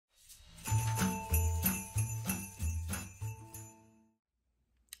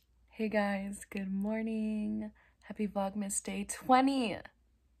Hey guys, good morning. Happy Vlogmas Day 20.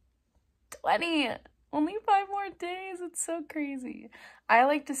 20! Only 5 more days. It's so crazy. I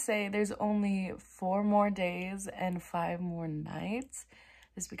like to say there's only 4 more days and 5 more nights,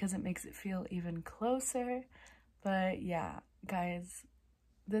 just because it makes it feel even closer. But yeah, guys,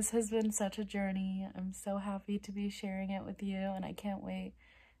 this has been such a journey. I'm so happy to be sharing it with you, and I can't wait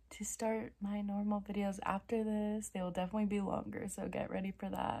to start my normal videos after this. They will definitely be longer, so get ready for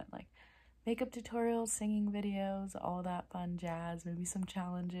that. Like makeup tutorials, singing videos, all that fun jazz, maybe some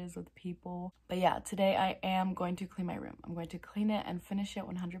challenges with people. But yeah, today I am going to clean my room. I'm going to clean it and finish it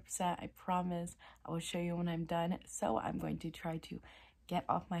 100%. I promise. I will show you when I'm done. So I'm going to try to get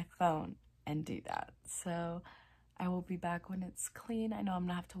off my phone and do that. So I will be back when it's clean. I know I'm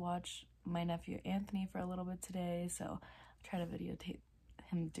gonna have to watch my nephew Anthony for a little bit today, so I'll try to videotape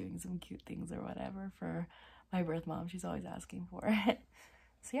him doing some cute things or whatever for my birth mom. She's always asking for it.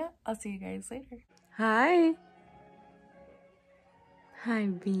 So yeah, I'll see you guys later. Hi. Hi,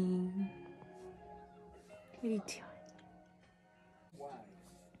 Bean. What are you doing?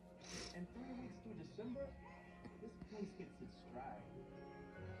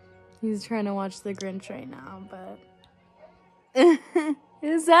 He's trying to watch The Grinch right now, but...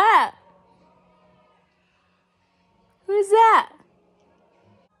 Who's that? Who's that?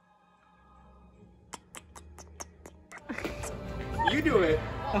 You do it.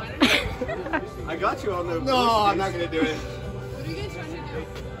 I got you on the... No, I'm not gonna do it. What are you guys trying to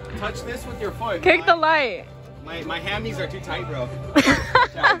do? Touch this with your foot. Kick the light. My hammies are too tight, bro.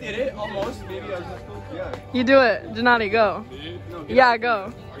 I did it, almost. Maybe I was just... Yeah. You do it. Janati, go. No, yeah,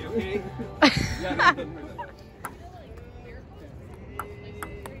 go. Are you okay? Yeah, no,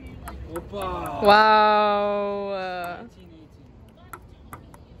 Opa. Wow.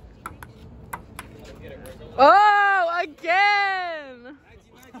 Oh, again.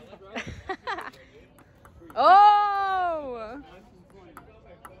 Oh.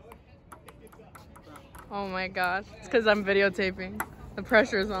 Oh my gosh. It's because I'm videotaping. The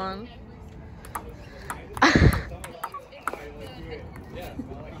pressure's on.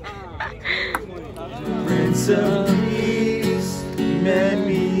 Prince of Peace, you met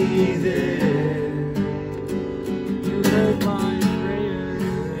me there. You heard my prayer.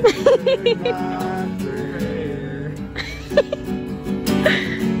 You heard my prayer.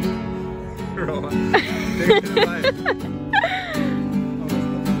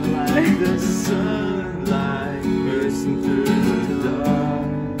 Like the sunlight bursting through the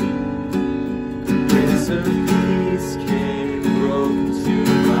dark. The Prince of Peace came, broke into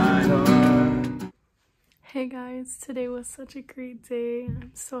my heart. Hey guys, today was such a great day.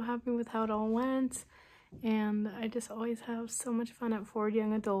 I'm so happy with how it all went, and I just always have so much fun at Forward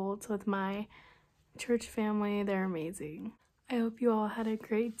Young Adults with my church family. They're amazing. I hope you all had a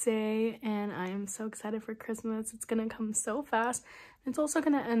great day, and I am so excited for Christmas. It's gonna come so fast. It's also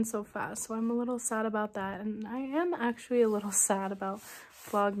gonna end so fast, so I'm a little sad about that, and I am actually a little sad about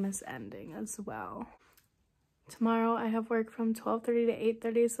Vlogmas ending as well. Tomorrow I have work from 12:30 to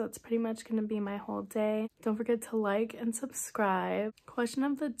 8:30, so that's pretty much going to be my whole day. Don't forget to like and subscribe. Question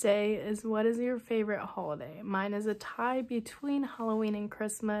of the day is, what is your favorite holiday? Mine is a tie between Halloween and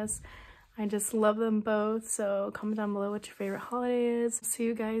Christmas. I just love them both, so comment down below what your favorite holiday is. See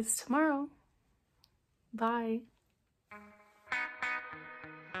you guys tomorrow. Bye.